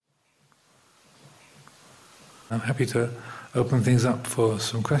I'm happy to open things up for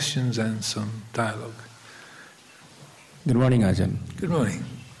some questions and some dialogue. Good morning, Ajahn. Good morning.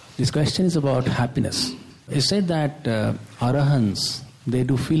 This question is about happiness. You said that arahants, they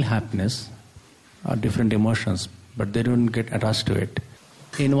do feel happiness or different emotions, but they don't get attached to it.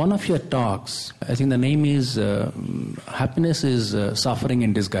 In one of your talks, I think the name is Happiness is Suffering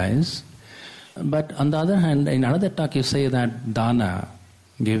in Disguise. But on the other hand, in another talk you say that dana,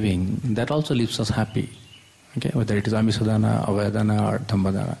 giving, that also leaves us happy. Okay, whether it is amisodana, avayadana or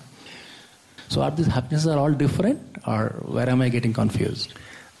dhammadana. So are these happinesses are all different, or where am I getting confused?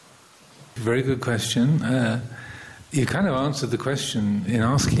 Very good question. You kind of answered the question in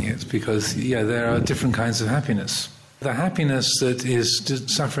asking it, because, there are different kinds of happiness. The happiness that is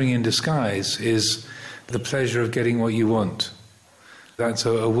suffering in disguise is the pleasure of getting what you want. That's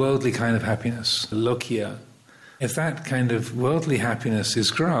a worldly kind of happiness, lokya. If that kind of worldly happiness is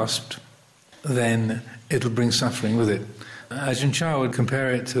grasped, then it'll bring suffering with it. Ajahn Chah would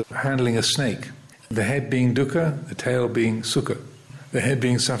compare it to handling a snake. The head being dukkha, the tail being sukha. The head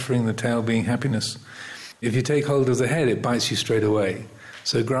being suffering, the tail being happiness. If you take hold of the head, it bites you straight away.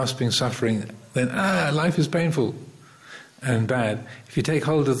 So grasping suffering, then, life is painful and bad. If you take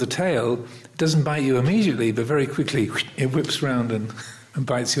hold of the tail, it doesn't bite you immediately, but very quickly it whips round and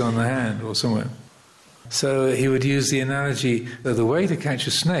bites you on the hand or somewhere. So he would use the analogy that the way to catch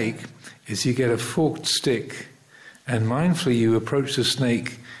a snake is you get a forked stick and mindfully you approach the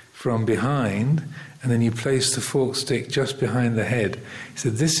snake from behind, and then you place the forked stick just behind the head. He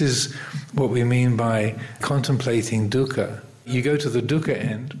said, this is what we mean by contemplating dukkha. You go to the dukkha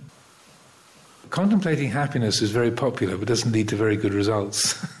end. Contemplating happiness is very popular, but doesn't lead to very good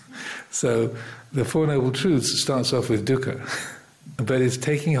results. So the Four Noble Truths starts off with dukkha, but it's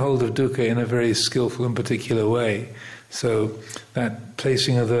taking hold of dukkha in a very skillful and particular way. So that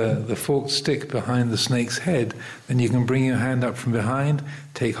placing of the forked stick behind the snake's head, then you can bring your hand up from behind,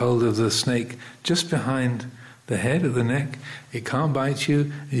 take hold of the snake just behind the head of the neck. It can't bite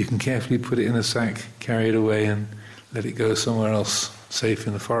you, and you can carefully put it in a sack, carry it away and let it go somewhere else, safe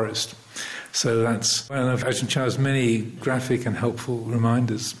in the forest. So that's one of Ajahn Chah's many graphic and helpful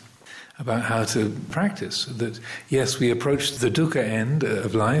reminders about how to practice. That yes, we approach the dukkha end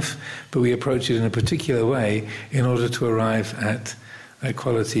of life, but we approach it in a particular way in order to arrive at a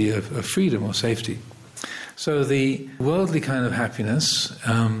quality of freedom or safety. So the worldly kind of happiness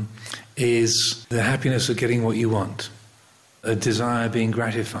is the happiness of getting what you want, a desire being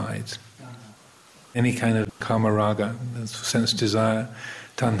gratified, any kind of kama raga, sense desire,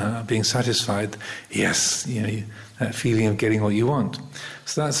 tanha, being satisfied, yes, that feeling of getting what you want.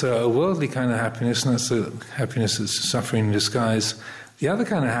 So that's a worldly kind of happiness, and that's the happiness that's suffering in disguise. The other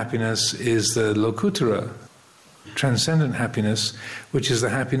kind of happiness is the lokuttara, transcendent happiness, which is the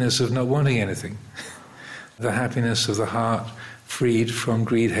happiness of not wanting anything. The happiness of the heart freed from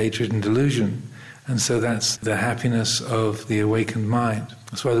greed, hatred and delusion. And so that's the happiness of the awakened mind.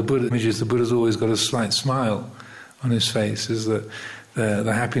 That's why the Buddha's always got a slight smile on his face, is that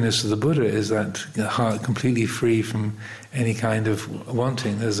the happiness of the Buddha is that heart completely free from any kind of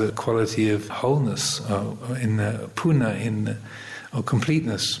wanting. There's a quality of wholeness, in punna, or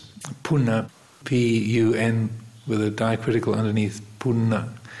completeness. Punna, P-U-N, with a diacritical underneath, punna.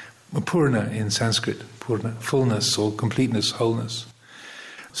 Purna in Sanskrit, purna, fullness or completeness, wholeness.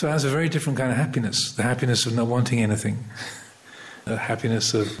 So that's a very different kind of happiness, the happiness of not wanting anything, the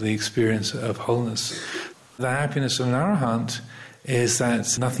happiness of the experience of wholeness. The happiness of an arahant is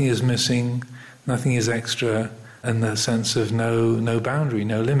that nothing is missing, nothing is extra, and the sense of no boundary,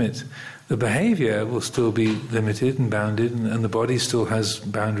 no limit. The behavior will still be limited and bounded, and the body still has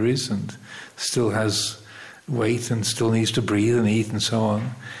boundaries and still has weight and still needs to breathe and eat and so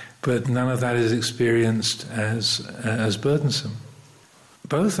on. But none of that is experienced as burdensome.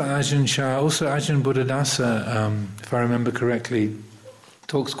 Both Ajahn Chah, also Ajahn Buddhadasa, if I remember correctly,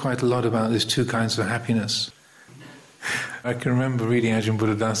 talks quite a lot about these two kinds of happiness. I can remember reading Ajahn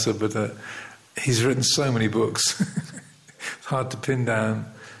Buddhadasa, but he's written so many books. It's hard to pin down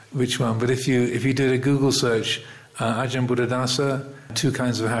which one. But if you did a Google search, Ajahn Buddhadasa, two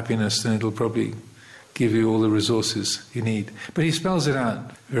kinds of happiness, then it'll probably give you all the resources you need. But he spells it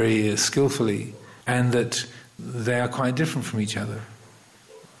out very skillfully, and that they are quite different from each other.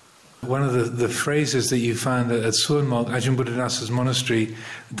 One of the phrases that you find at Suanmok, Ajahn Buddhadasa's monastery,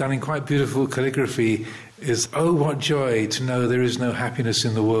 done in quite beautiful calligraphy, is, "Oh, what joy to know there is no happiness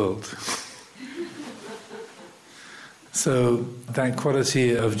in the world." So that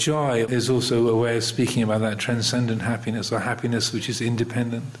quality of joy is also a way of speaking about that transcendent happiness, or happiness which is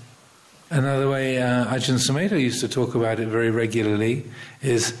independent. Another way Ajahn Sumedho used to talk about it very regularly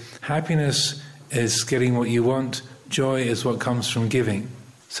is happiness is getting what you want. Joy is what comes from giving.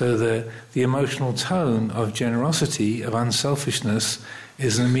 So the emotional tone of generosity, of unselfishness,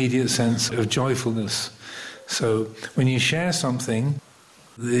 is an immediate sense of joyfulness. So when you share something,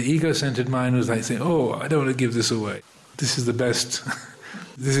 the ego-centered mind was like saying, oh, I don't want to give this away. This is the best.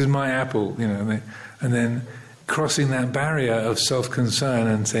 This is my apple, and then crossing that barrier of self-concern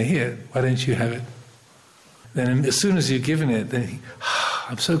and say, here, why don't you have it? Then as soon as you've given it, then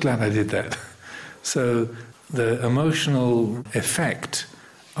I'm so glad I did that. So the emotional effect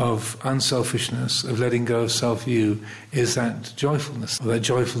of unselfishness, of letting go of self-view, is that joyfulness, or that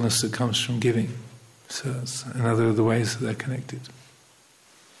joyfulness that comes from giving. So it's another of the ways that they're connected.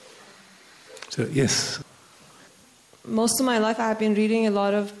 So, yes? Most of my life I have been reading a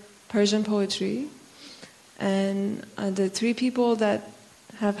lot of Persian poetry, and the three people that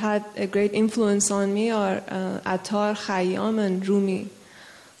have had a great influence on me are Attar, Khayyam, and Rumi.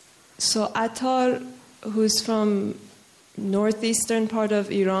 So Attar, who's from northeastern part of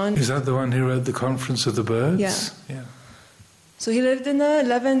Iran. Is that the one who wrote The Conference of the Birds? Yeah. So he lived in the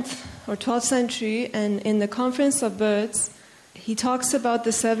 11th or 12th century, and in The Conference of Birds, he talks about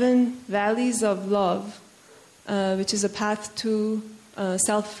the 7 valleys of love, which is a path to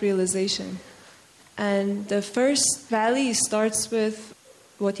self-realization. And the first valley starts with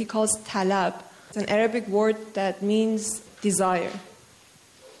what he calls talab. It's an Arabic word that means desire.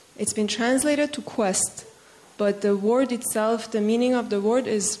 It's been translated to quest, but the word itself, the meaning of the word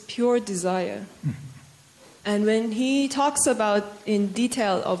is pure desire. And when he talks about in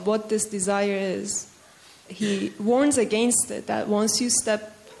detail of what this desire is, he warns against it, that once you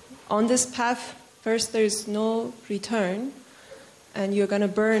step on this path, first there's no return, and you're going to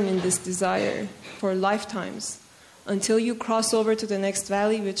burn in this desire for lifetimes until you cross over to the next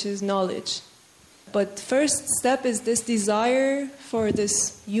valley, which is knowledge. But first step is this desire for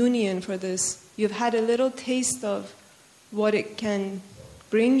this union, for this. You've had a little taste of what it can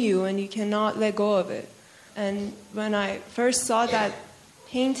bring you, and you cannot let go of it. And when I first saw that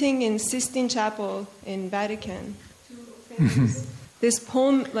painting in Sistine Chapel in Vatican, this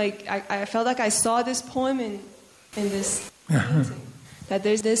poem, like I felt like I saw this poem in this painting. That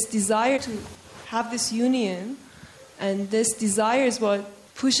there's this desire to have this union, and this desire is what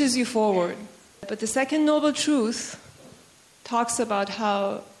pushes you forward. But the second noble truth talks about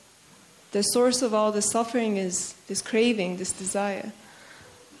how the source of all the suffering is this craving, this desire.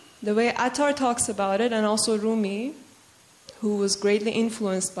 The way Attar talks about it, and also Rumi, who was greatly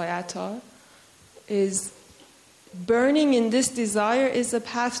influenced by Attar, is burning in this desire is a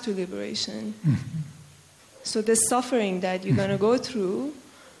path to liberation. So this suffering that you're going to go through,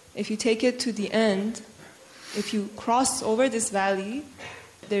 if you take it to the end, if you cross over this valley,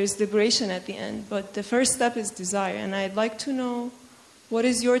 there's liberation at the end. But the first step is desire. And I'd like to know, what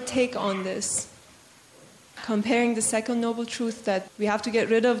is your take on this? Comparing the second noble truth that we have to get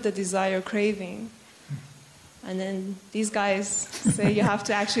rid of the desire, craving. And then these guys say you have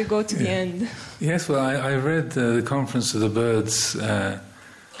to actually go to the end. Yes, well, I read The Conference of the Birds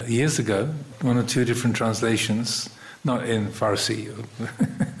years ago, 1 or 2 different translations, not in Farsi,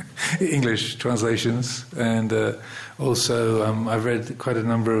 English translations, and also I've read quite a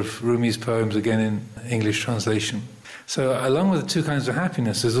number of Rumi's poems, again in English translation. So along with the 2 kinds of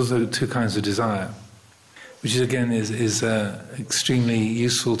happiness, there's also 2 kinds of desire, which again is extremely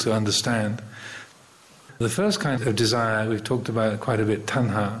useful to understand. The first kind of desire, we've talked about quite a bit,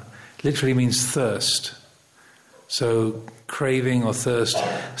 tanha, literally means thirst. So craving or thirst,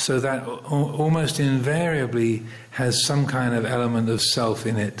 so that almost invariably has some kind of element of self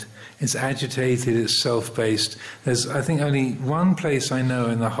in it. It's agitated, it's self-based. There's, I think, only one place I know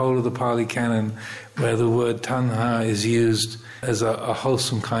in the whole of the Pali Canon where the word tanha is used as a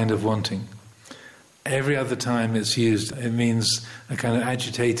wholesome kind of wanting. Every other time it's used, it means a kind of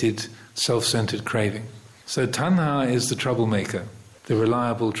agitated, self-centered craving. So tanha is the troublemaker, the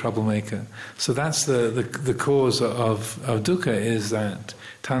reliable troublemaker. So that's the cause of dukkha, is that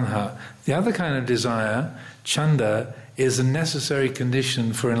tanha. The other kind of desire, chanda, is a necessary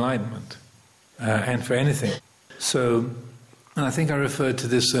condition for enlightenment and for anything. So, and I think I referred to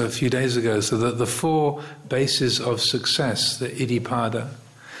this a few days ago, so that the 4 bases of success, the iddhipada.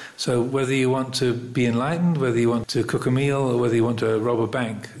 So whether you want to be enlightened, whether you want to cook a meal, or whether you want to rob a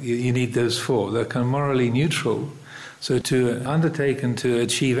bank, you need those 4. They're kind of morally neutral. So to undertake and to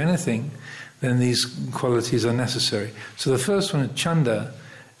achieve anything, then these qualities are necessary. So the first one, chanda,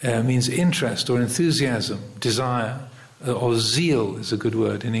 means interest or enthusiasm, desire, or zeal is a good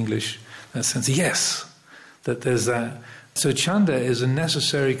word in English. In that sense, yes, that there's that. So chanda is a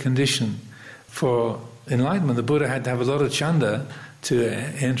necessary condition for enlightenment. The Buddha had to have a lot of chanda to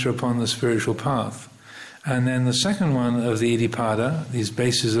enter upon the spiritual path. And then the second one of the Iddhipada, these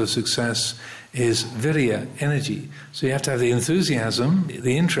bases of success, is virya, energy. So you have to have the enthusiasm,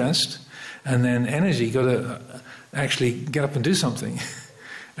 the interest, and then energy. You've got to actually get up and do something.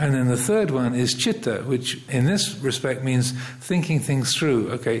 And then the third one is citta, which in this respect means thinking things through.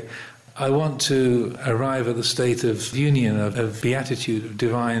 Okay, I want to arrive at the state of union, of beatitude, of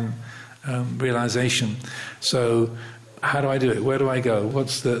divine realization. So how do I do it? Where do I go?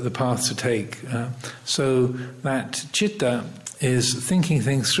 What's the path to take? So that citta is thinking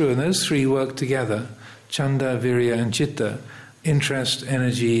things through, and those three work together: chanda, virya, and citta. Interest,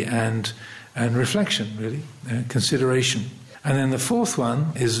 energy, and reflection, really, consideration. And then the fourth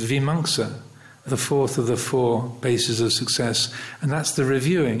one is vimamsa, the fourth of the four bases of success, and that's the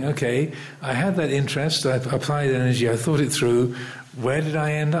reviewing. Okay, I had that interest, I applied energy, I thought it through. Where did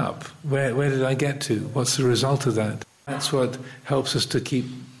I end up? Where did I get to? What's the result of that? That's what helps us to keep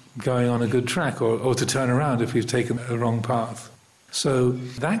going on a good track, or to turn around if we've taken a wrong path. So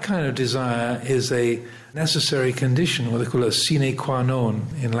that kind of desire is a necessary condition, what they call a sine qua non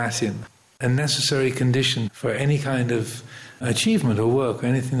in Latin, a necessary condition for any kind of achievement or work or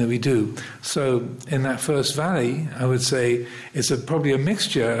anything that we do. So in that first valley, I would say it's probably a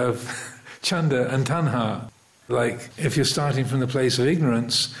mixture of chanda and tanha. Like, if you're starting from the place of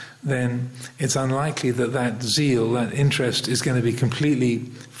ignorance, then it's unlikely that zeal, that interest, is going to be completely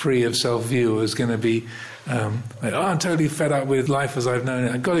free of self-view, or is going to be I'm totally fed up with life as I've known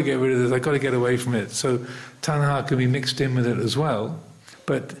it, I've got to get rid of this, I've got to get away from it. So tanha can be mixed in with it as well.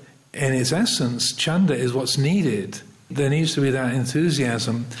 But in its essence, chanda is what's needed. There needs to be that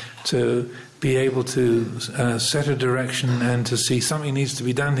enthusiasm to be able to set a direction and to see something needs to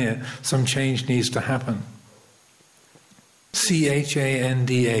be done here, some change needs to happen.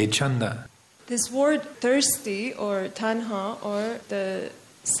 C-H-A-N-D-A, chanda. This word thirsty, or tanha, or the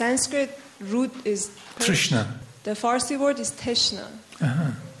Sanskrit root is Trishna. The Farsi word is teshna.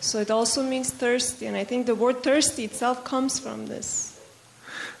 Uh-huh. So it also means thirsty, and I think the word thirsty itself comes from this.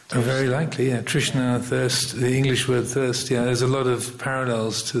 Oh, very likely, yeah. Trishna, thirst, the English word thirst, yeah. There's a lot of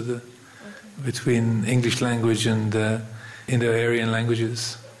parallels to between English language and Indo-Aryan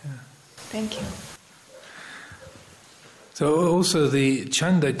languages. Yeah. Thank you. So also the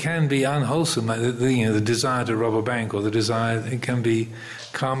chanda can be unwholesome, like the desire to rob a bank, or the desire, it can be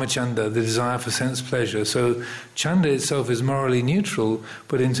kama chanda, the desire for sense pleasure. So chanda itself is morally neutral,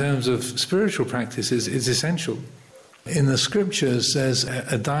 but in terms of spiritual practice is essential. In the scriptures there's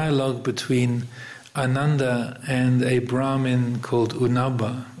a dialogue between Ananda and a Brahmin called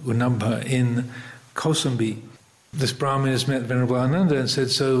Unabha in Kosambi. This Brahmin has met Venerable Ananda and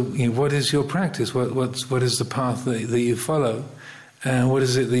said, so what is your practice? What is the path that you follow? And what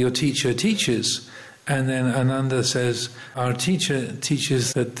is it that your teacher teaches? And then Ananda says, our teacher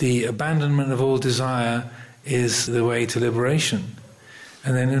teaches that the abandonment of all desire is the way to liberation.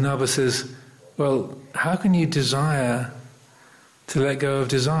 And then Unabha says, well, how can you desire to let go of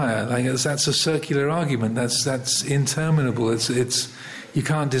desire? Like that's a circular argument. That's interminable. It's you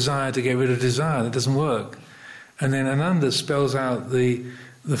can't desire to get rid of desire. That doesn't work. And then Ananda spells out the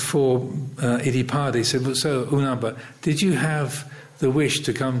four Iddhipada. He said, so Unabha, did you have the wish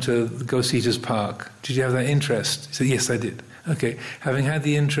to come to Gosita's Park? Did you have that interest? He said, yes, I did. Okay, having had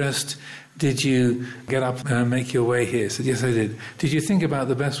the interest, did you get up and make your way here? He said, yes, I did. Did you think about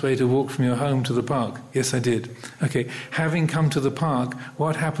the best way to walk from your home to the park? Yes, I did. Okay, having come to the park,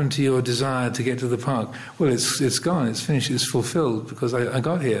 what happened to your desire to get to the park? Well, it's gone, it's finished, it's fulfilled because I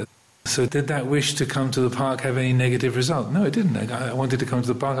got here. So did that wish to come to the park have any negative result? No, it didn't. I wanted to come to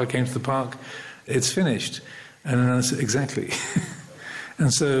the park, I came to the park, it's finished. And then I said, exactly.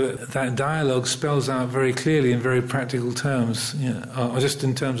 And so that dialogue spells out very clearly in very practical terms, or just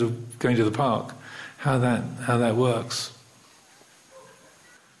in terms of going to the park, how that works.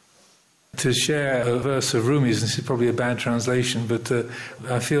 To share a verse of Rumi's, this is probably a bad translation, but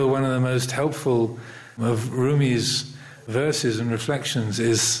I feel one of the most helpful of Rumi's verses and reflections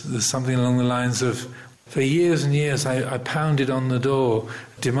is something along the lines of, for years and years I pounded on the door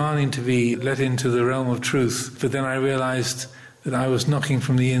demanding to be let into the realm of truth, but then I realized that I was knocking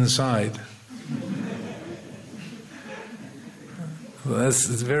from the inside. Well, it's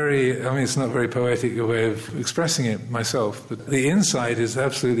it's not a very poetic a way of expressing it myself, but the inside is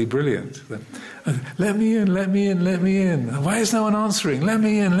absolutely brilliant. Let me in, let me in, let me in. Why is no one answering? Let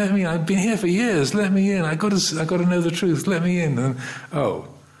me in, let me in. I've been here for years. Let me in. I got to know the truth. Let me in. And, no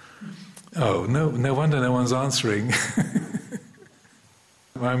wonder no one's answering.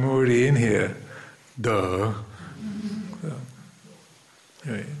 I'm already in here. Duh.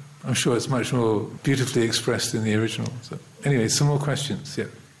 Anyway, I'm sure it's much more beautifully expressed in the original. So, anyway, some more questions. Yeah.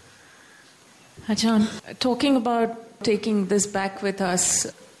 Ajahn, talking about taking this back with us,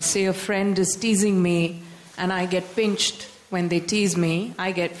 say a friend is teasing me and I get pinched when they tease me,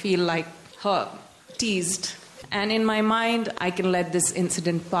 feel like teased. And in my mind, I can let this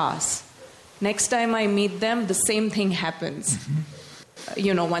incident pass. Next time I meet them, the same thing happens.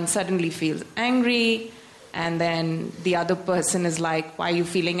 Mm-hmm. One suddenly feels angry, and then the other person is like, why are you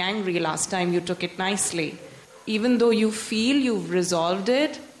feeling angry? Last time you took it nicely. Even though you feel you've resolved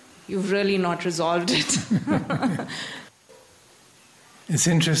it, you've really not resolved it. It's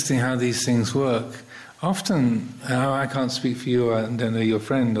interesting how these things work. Often, I can't speak for you, I don't know your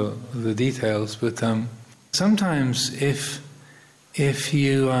friend or the details, but sometimes if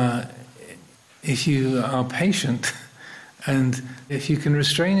you are patient and if you can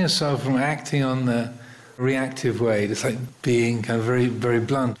restrain yourself from acting on the reactive way, it's like being kind of very, very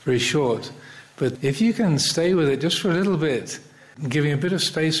blunt, very short. But if you can stay with it just for a little bit, giving a bit of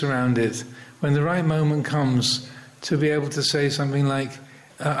space around it, when the right moment comes, to be able to say something like,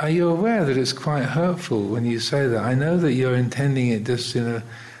 are you aware that it's quite hurtful when you say that? I know that you're intending it just in a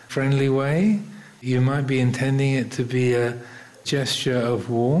friendly way. You might be intending it to be a gesture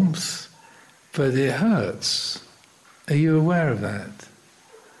of warmth, but it hurts. Are you aware of that?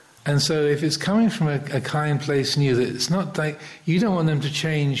 And so if it's coming from a kind place in you, that it's not like you don't want them to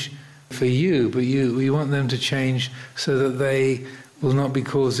change for you, but you want them to change so that they will not be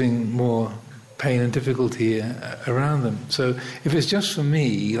causing more pain and difficulty around them. So if it's just for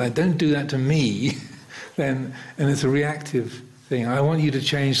me, like don't do that to me, then, and it's a reactive thing, I want you to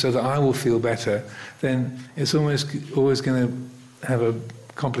change so that I will feel better, then it's always going to have a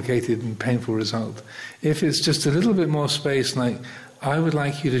complicated and painful result. If it's just a little bit more space, like I would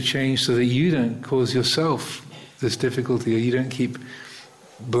like you to change so that you don't cause yourself this difficulty, or you don't keep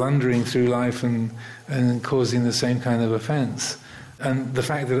blundering through life and causing the same kind of offense. And the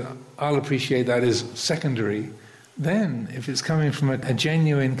fact that I'll appreciate that is secondary. Then, if it's coming from a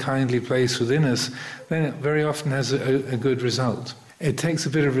genuine, kindly place within us, then it very often has a good result. It takes a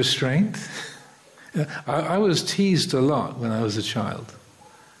bit of restraint. I was teased a lot when I was a child,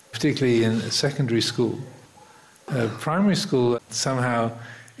 particularly in secondary school. Primary school, somehow,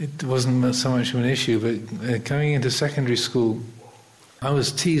 it wasn't so much of an issue, but coming into secondary school, I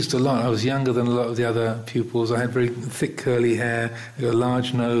was teased a lot. I was younger than a lot of the other pupils. I had very thick curly hair, I got a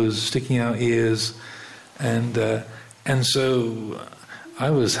large nose, sticking out ears, and so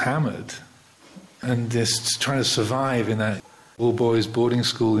I was hammered. And just trying to survive in that all-boys boarding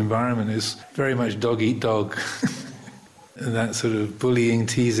school environment is very much dog-eat-dog, that sort of bullying,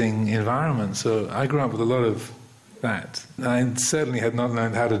 teasing environment. So I grew up with a lot of that. I certainly had not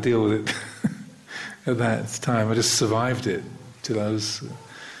learned how to deal with it at that time. I just survived it till I was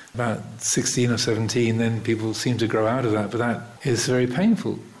about 16 or 17, then people seem to grow out of that, but that is very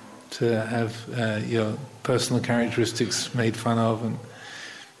painful to have your personal characteristics made fun of.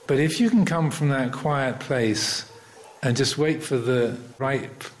 But if you can come from that quiet place and just wait for the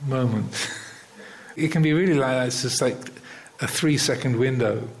right moment, it can be really like that. It's just like a 3-second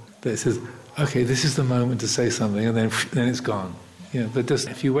window that says, okay, this is the moment to say something, and then it's gone. But just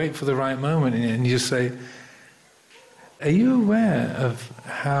if you wait for the right moment and you just say, are you aware of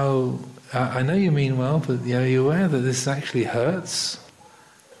how, I know you mean well, but are you aware that this actually hurts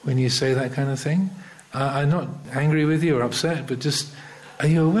when you say that kind of thing? I'm not angry with you or upset, but just, are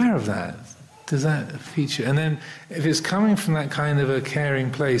you aware of that? Does that feature? And then if it's coming from that kind of a caring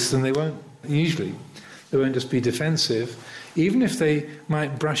place, then they won't just be defensive, even if they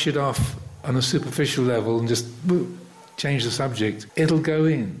might brush it off on a superficial level and just change the subject, it'll go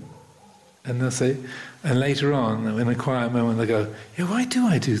in. And they'll say, and later on, in a quiet moment, they'll go, yeah, why do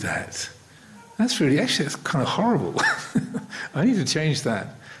I do that? That's kind of horrible. I need to change that.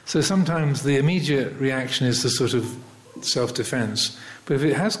 So sometimes the immediate reaction is the sort of self-defense. But if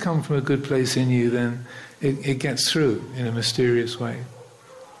it has come from a good place in you, then it gets through in a mysterious way.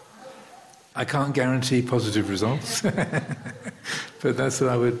 I can't guarantee positive results, but that's what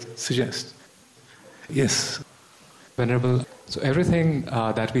I would suggest. Yes? Venerable, so everything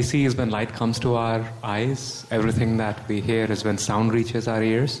that we see is when light comes to our eyes. Everything that we hear is when sound reaches our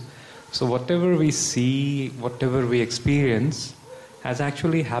ears. So whatever we see, whatever we experience, has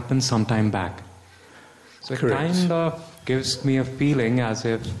actually happened some time back. So Correct. It kind of gives me a feeling as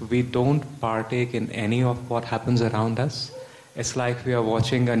if we don't partake in any of what happens around us. It's like we are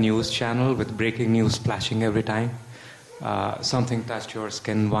watching a news channel with breaking news flashing every time. Something touched your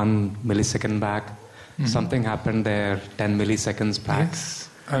skin 1 millisecond back. Mm-hmm. Something happened there 10 milliseconds back. Yes.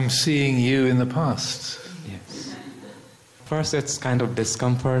 I'm seeing you in the past. Yes. first it's kind of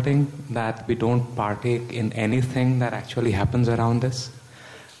discomforting that we don't partake in anything that actually happens around us.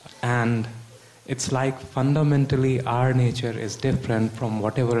 And it's like fundamentally our nature is different from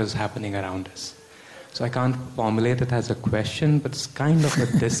whatever is happening around us. So I can't formulate it as a question, but it's kind of a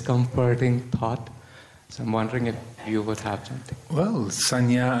discomforting thought. So I'm wondering if you would have something. Well,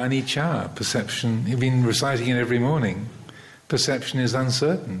 sanya anicca, perception, you've been reciting it every morning. Perception is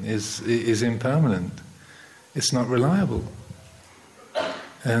uncertain, is impermanent. It's not reliable.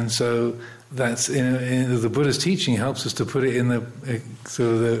 And so that's in the Buddha's teaching helps us to put it in the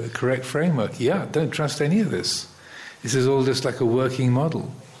sort of the correct framework. Yeah, don't trust any of this. This is all just like a working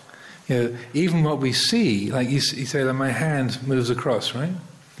model. Even what we see, like you say that my hand moves across, right?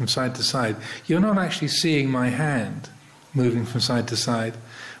 From side to side. You're not actually seeing my hand moving from side to side.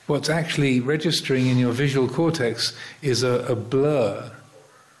 What's actually registering in your visual cortex is a blur.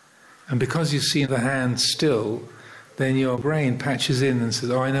 And because you see the hand still, then your brain patches in and says,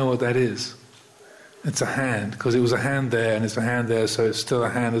 oh, I know what that is. It's a hand, because it was a hand there and it's a hand there, so it's still a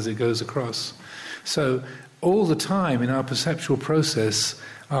hand as it goes across. So all the time in our perceptual process,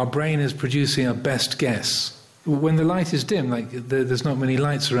 our brain is producing a best guess. When the light is dim, like there's not many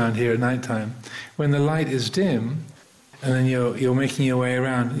lights around here at night time, when the light is dim, and then you're making your way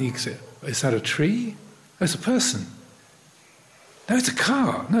around, you can say, is that a tree? Oh, it's a person. No, it's a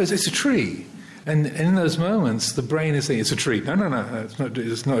car. No, it's a tree. And in those moments, the brain is saying, it's a tree. No,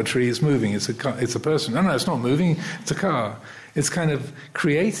 it's not a tree, it's moving. It's a car, it's a person. No, it's not moving, it's a car. It's kind of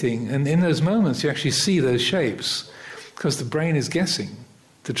creating, and in those moments you actually see those shapes, because the brain is guessing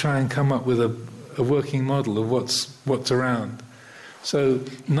to try and come up with a working model of what's around. So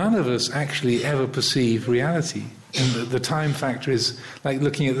none of us actually ever perceive reality. And the time factor is like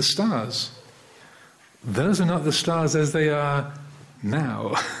looking at the stars. Those are not the stars as they are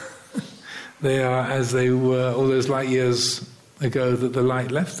now. They are as they were all those light years ago that the light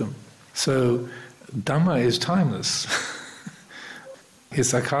left them. So Dhamma is timeless.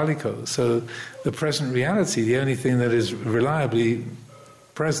 It's akaliko. So the present reality, the only thing that is reliably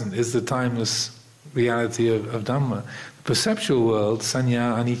present is the timeless reality of Dhamma. The perceptual world,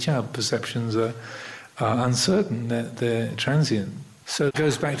 sanya anicca, perceptions are uncertain, they're transient. So it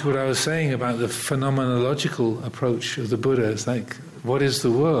goes back to what I was saying about the phenomenological approach of the Buddha. It's like, what is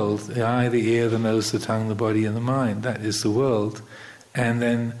the world? The eye, the ear, the nose, the tongue, the body, and the mind. That is the world. And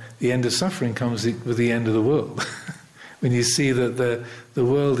then the end of suffering comes with the end of the world. When you see that the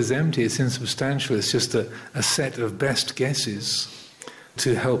world is empty, it's insubstantial, it's just a set of best guesses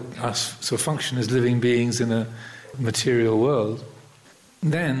to help us so function as living beings in a material world,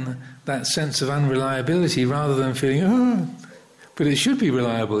 then that sense of unreliability, rather than feeling, but it should be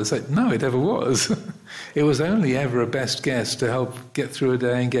reliable, it's like, no, it never was. It was only ever a best guess to help get through a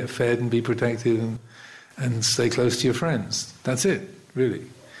day and get fed and be protected and stay close to your friends. That's it, really.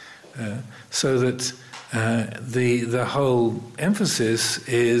 So that the whole emphasis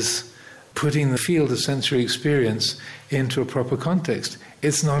is putting the field of sensory experience into a proper context.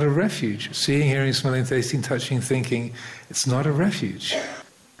 It's not a refuge. Seeing, hearing, smelling, tasting, touching, thinking, it's not a refuge.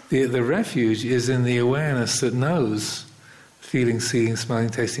 The refuge is in the awareness that knows feeling, seeing, smelling,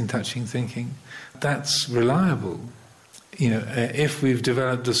 tasting, touching, thinking. That's reliable. If we've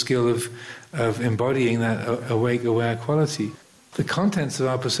developed the skill of embodying that awake, aware quality, the contents of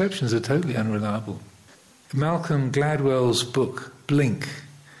our perceptions are totally unreliable. Malcolm Gladwell's book, Blink,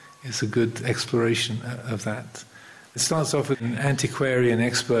 is a good exploration of that. It starts off with an antiquarian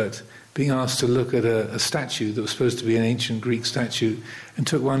expert being asked to look at a statue that was supposed to be an ancient Greek statue, and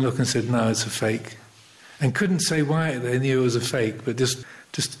took one look and said, no, it's a fake. And couldn't say why they knew it was a fake, but just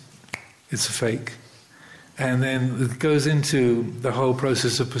it's a fake. And then it goes into the whole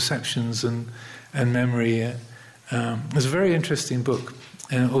process of perceptions and memory. It's a very interesting book.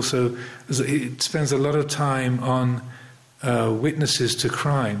 And also, it spends a lot of time on witnesses to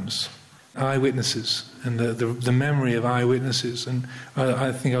crimes, eyewitnesses, and the memory of eyewitnesses. And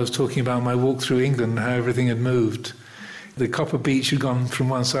I think I was talking about my walk through England and how everything had moved. The Copper Beech had gone from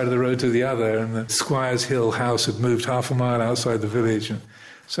one side of the road to the other, and the Squires Hill house had moved half a mile outside the village. And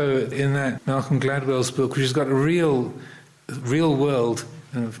so in that Malcolm Gladwell's book, which has got a real world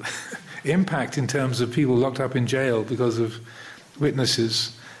impact in terms of people locked up in jail because of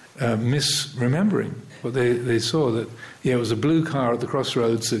witnesses misremembering what they saw, that it was a blue car at the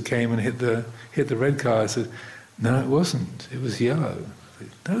crossroads that came and hit the red car. I said, no, it wasn't. It was yellow.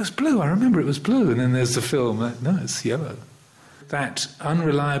 No, it was blue. I remember it was blue. And then there's the film. No, it's yellow. That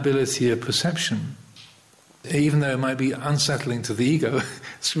unreliability of perception, even though it might be unsettling to the ego,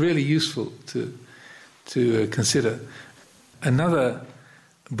 it's really useful to consider. Another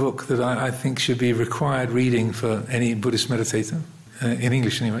book that I think should be required reading for any Buddhist meditator, in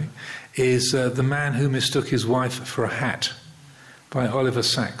English anyway, is The Man Who Mistook His Wife for a Hat by Oliver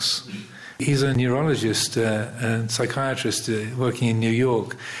Sacks. He's a neurologist and psychiatrist working in New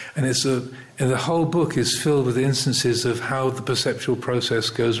York, and the whole book is filled with instances of how the perceptual process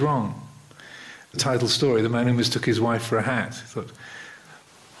goes wrong. The title story, The Man Who Mistook His Wife for a Hat. I thought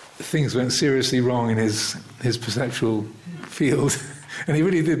things went seriously wrong in his perceptual field, and he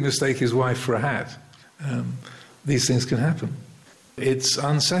really did mistake his wife for a hat. These things can happen. It's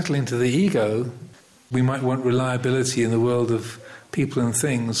unsettling to the ego. We might want reliability in the world of people and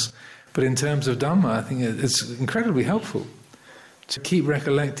things, but in terms of Dhamma, I think it's incredibly helpful to keep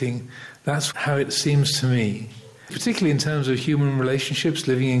recollecting that's how it seems to me, particularly in terms of human relationships,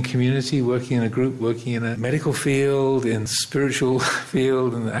 living in community, working in a group, working in a medical field, in spiritual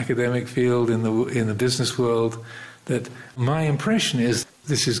field, in the academic field, in the business world, that my impression is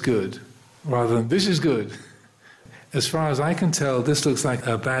this is good, rather than this is good. As far as I can tell, this looks like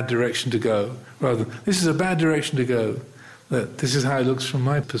a bad direction to go, rather than this is a bad direction to go, that this is how it looks from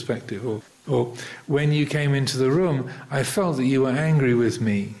my perspective. Or when you came into the room, I felt that you were angry with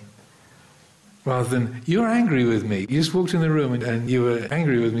me, rather than you're angry with me. You just walked in the room and you were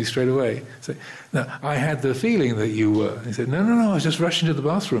angry with me straight away. So, no, I had the feeling that you were. He said, no, I was just rushing to the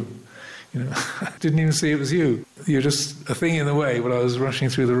bathroom. I didn't even see it was you. You're just a thing in the way while I was rushing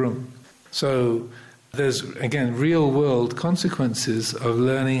through the room. So there's, again, real-world consequences of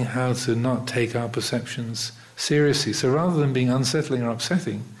learning how to not take our perceptions seriously. So rather than being unsettling or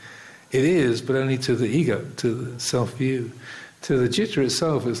upsetting, it is, but only to the ego, to the self-view. To the citta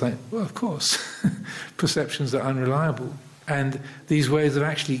itself, it's like, well, of course, perceptions are unreliable. And these ways of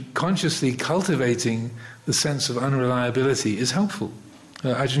actually consciously cultivating the sense of unreliability is helpful.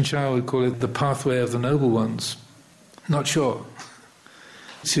 Ajahn Chah would call it the pathway of the noble ones. Not sure.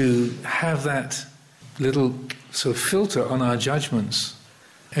 To have that little sort of filter on our judgments,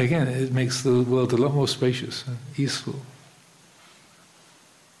 again, it makes the world a lot more spacious and easeful.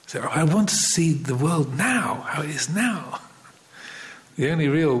 So I want to see the world now, how it is now. The only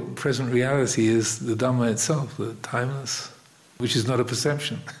real present reality is the Dhamma itself, the timeless, which is not a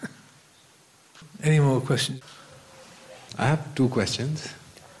perception. Any more questions? I have two questions.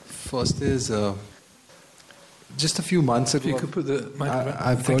 First is, just a few months ago, If you could put the microphone.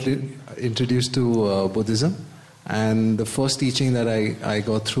 I've got introduced to Buddhism, and the first teaching that I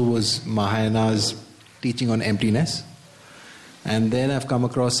got through was Mahayana's teaching on emptiness. And then I've come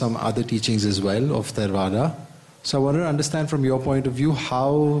across some other teachings as well of Theravada. So I want to understand from your point of view,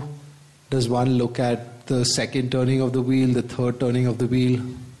 how does one look at the second turning of the wheel, the third turning of the wheel?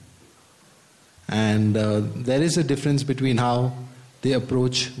 And there is a difference between how they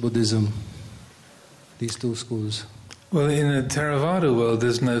approach Buddhism, these two schools. Well, in the Theravada world,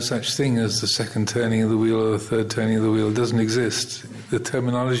 there's no such thing as the second turning of the wheel or the third turning of the wheel. It doesn't exist. The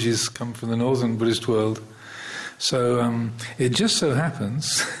terminologies come from the northern Buddhist world. So it just so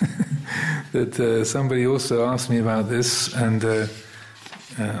happens that somebody also asked me about this, and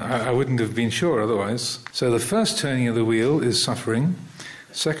I wouldn't have been sure otherwise. So the first turning of the wheel is suffering,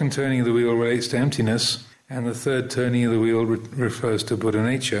 second turning of the wheel relates to emptiness, and the third turning of the wheel refers to Buddha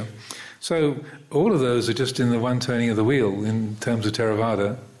nature. So all of those are just in the one turning of the wheel in terms of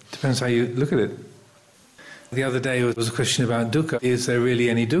Theravada. Depends how you look at it. The other day there was a question about dukkha. Is there really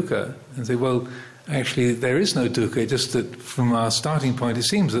any dukkha? And say, well, actually there is no dukkha, just that from our starting point it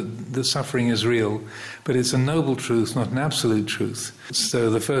seems that suffering is real, but it's a noble truth, not an absolute truth.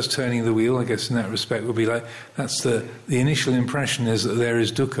 So the first turning of the wheel, I guess in that respect, would be like, that's the initial impression is that there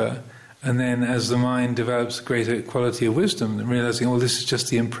is dukkha, and then as the mind develops a greater quality of wisdom, realizing, well, this is just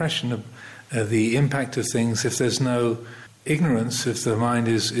the impression of the impact of things. If there's no ignorance, if the mind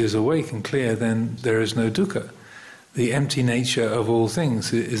is awake and clear, then there is no dukkha. The empty nature of all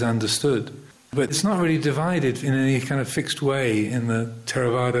things is understood. But it's not really divided in any kind of fixed way in the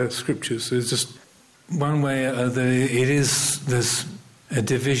Theravada scriptures. So it's just one way. There's a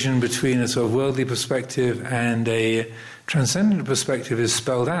division between a sort of worldly perspective and a transcendent perspective is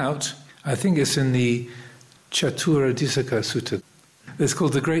spelled out. I think it's in the Chatura Disaka Sutta. It's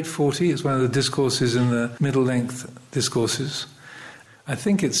called the Great 40. It's one of the discourses in the middle-length discourses. I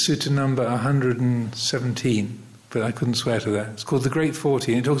think it's Sutta number 117. But I couldn't swear to that. It's called the Great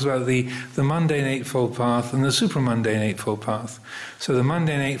 40, and it talks about the mundane eightfold path and the supramundane eightfold path. So the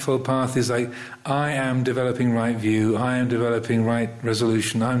mundane eightfold path is like, I am developing right view, I am developing right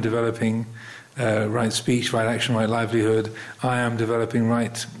resolution, I am developing right speech, right action, right livelihood, I am developing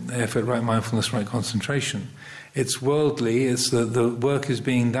right effort, right mindfulness, right concentration. It's worldly, it's the work is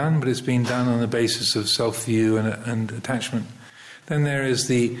being done, but it's being done on the basis of self-view and attachment. Then there is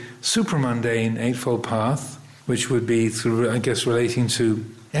the supramundane Eightfold Path, which would be, sort of, I guess, relating to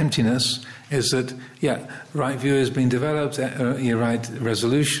emptiness, is that, right view has been developed, right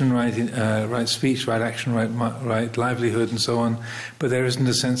resolution, right speech, right action, right livelihood, and so on, but there isn't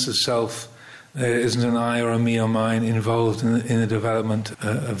a sense of self, there isn't an I or a me or mine involved in the development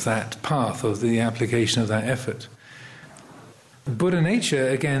of that path, or the application of that effort. Buddha nature,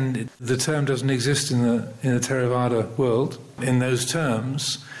 again, the term doesn't exist in the Theravada world in those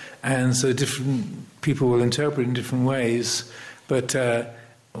terms, and so different people will interpret in different ways. But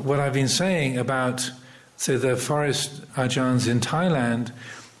what I've been saying about, say, the forest ajahns in Thailand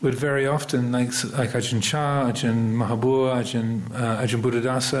would very often, like Ajahn Chah, Ajahn Mahabua, Ajahn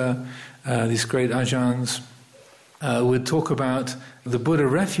Buddhadasa, these great ajahns, would talk about the Buddha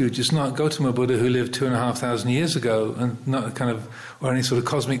refuge is not Gautama Buddha who lived 2,500 years ago, and not or any sort of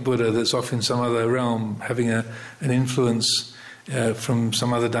cosmic Buddha that's off in some other realm having an influence from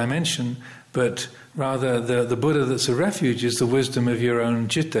some other dimension, but rather the Buddha that's a refuge is the wisdom of your own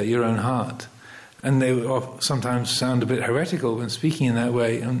citta, your own heart. And they sometimes sound a bit heretical when speaking in that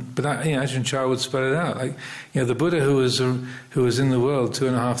way, but Ajahn Chah would spell it out. The Buddha who was in the world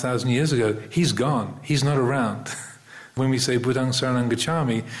 2,500 years ago, he's gone, he's not around. When we say Buddhaṃ Saranam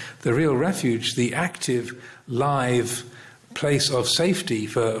Gacchāmi, the real refuge, the active, live place of safety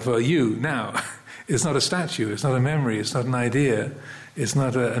for you now, it's not a statue, it's not a memory, it's not an idea, it's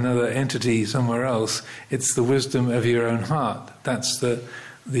not another entity somewhere else, it's the wisdom of your own heart. That's the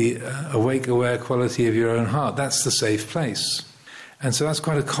awake, aware quality of your own heart. That's the safe place. And so that's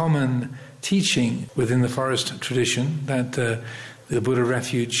quite a common teaching within the forest tradition, that the Buddha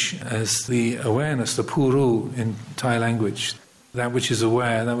refuge as the awareness, the puru in Thai language, that which is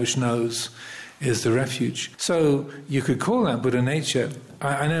aware, that which knows, is the refuge. So you could call that Buddha nature.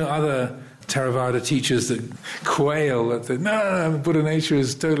 I know other Theravada teachers that quail that no, Buddha nature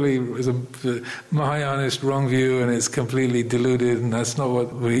is totally a Mahayanist wrong view and it's completely deluded, and that's not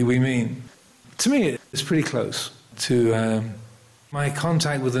what we mean. To me, it's pretty close to my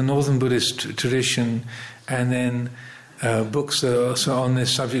contact with the Northern Buddhist tradition, and then books that are also on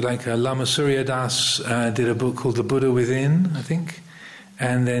this subject, like Lama Surya Das did a book called The Buddha Within, I think.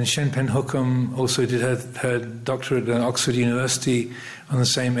 And then Shenpen Hukum also did her doctorate at Oxford University on the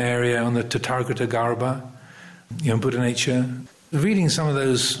same area, on the Tathagata Garbha, Buddha nature. Reading some of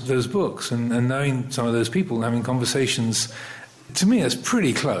those books and knowing some of those people and having conversations, to me it's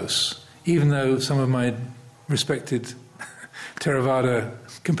pretty close, even though some of my respected Theravada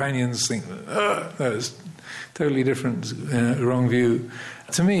companions think, that is totally different, wrong view.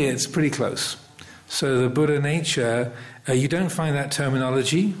 To me it's pretty close. So the Buddha nature, you don't find that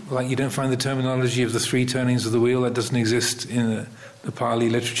terminology, like you don't find the terminology of the three turnings of the wheel. That doesn't exist in the Pali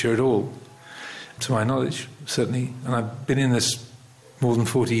literature at all, to my knowledge, certainly. And I've been in this more than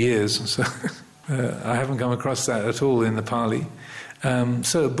 40 years, so I haven't come across that at all in the Pali.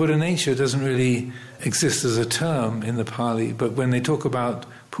 So Buddha nature doesn't really exist as a term in the Pali, but when they talk about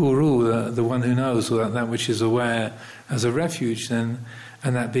puru, the one who knows, or that which is aware, as a refuge, then,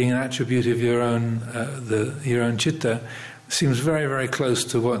 and that being an attribute of your own citta, seems very, very close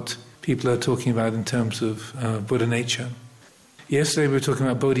to what people are talking about in terms of Buddha nature. Yesterday we were talking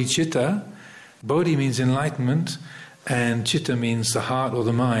about bodhicitta. Bodhi means enlightenment, and citta means the heart or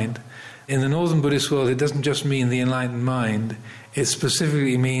the mind. In the Northern Buddhist world, it doesn't just mean the enlightened mind, it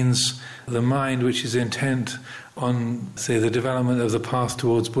specifically means the mind which is intent on, say, the development of the path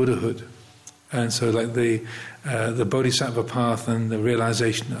towards Buddhahood. And so like the bodhisattva path and the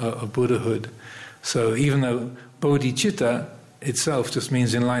realization of Buddhahood. So even though bodhicitta itself just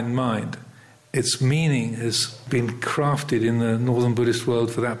means enlightened mind, its meaning has been crafted in the Northern Buddhist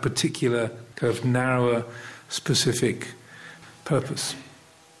world for that particular kind of narrower, specific purpose.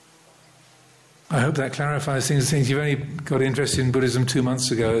 I hope that clarifies things. You've only got interested in Buddhism 2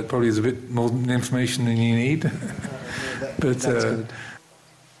 months ago. It probably is a bit more information than you need. That's good.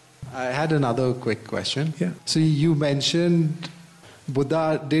 I had another quick question. Yeah. So you mentioned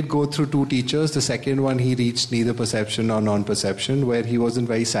Buddha did go through 2 teachers. The second one, he reached neither perception nor non-perception, where he wasn't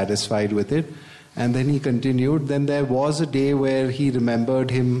very satisfied with it. And then he continued. Then there was a day where he remembered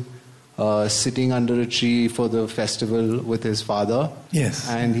him sitting under a tree for the festival with his father. Yes.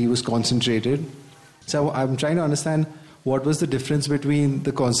 And he was concentrated. So I'm trying to understand what was the difference between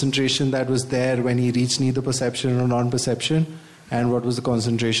the concentration that was there when he reached neither perception or non-perception, and what was the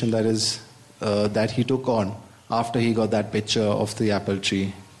concentration that he took on after he got that picture of the apple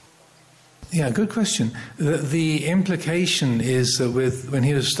tree? Yeah, good question. The implication is that when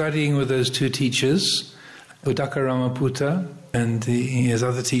he was studying with those 2 teachers, Uddaka Ramaputta and his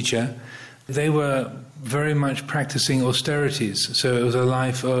other teacher, They were very much practicing austerities, so it was a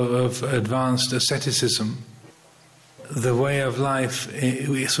life of advanced asceticism. The way of life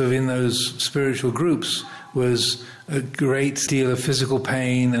sort of in those spiritual groups was a great deal of physical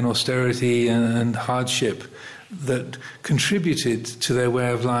pain and austerity and hardship that contributed to their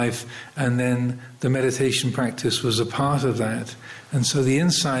way of life, and then the meditation practice was a part of that. And so the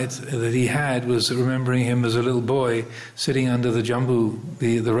insight that he had was remembering him as a little boy sitting under the jambu,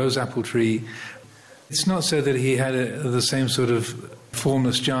 the rose apple tree. It's not so that he had the same sort of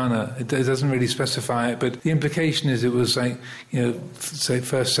formless jhana. It doesn't really specify it, but the implication is it was like, say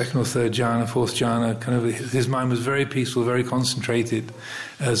first, second or third jhana, fourth jhana, kind of his mind was very peaceful, very concentrated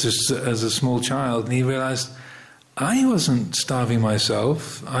as a small child, and he realized, I wasn't starving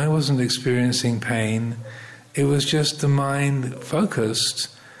myself, I wasn't experiencing pain, it was just the mind focused,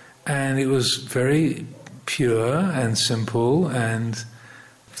 and it was very pure and simple, and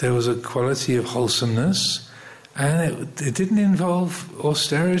there was a quality of wholesomeness, and it didn't involve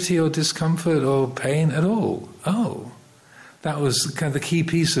austerity or discomfort or pain at all. Oh, that was kind of the key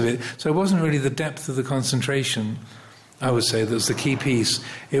piece of it. So it wasn't really the depth of the concentration, I would say, that was the key piece.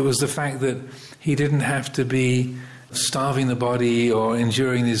 It was the fact that he didn't have to be starving the body or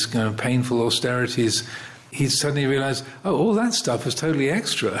enduring these kind of painful austerities. He suddenly realized, all that stuff was totally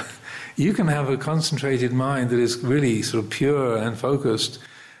extra. You can have a concentrated mind that is really sort of pure and focused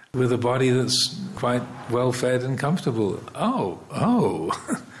with a body that's quite well-fed and comfortable.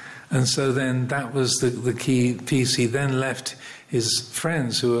 And so then that was the key piece. He then left his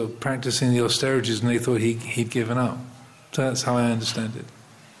friends who were practicing the austerities and they thought he'd given up. So that's how I understand it.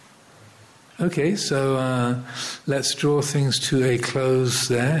 Okay, so let's draw things to a close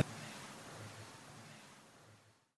there.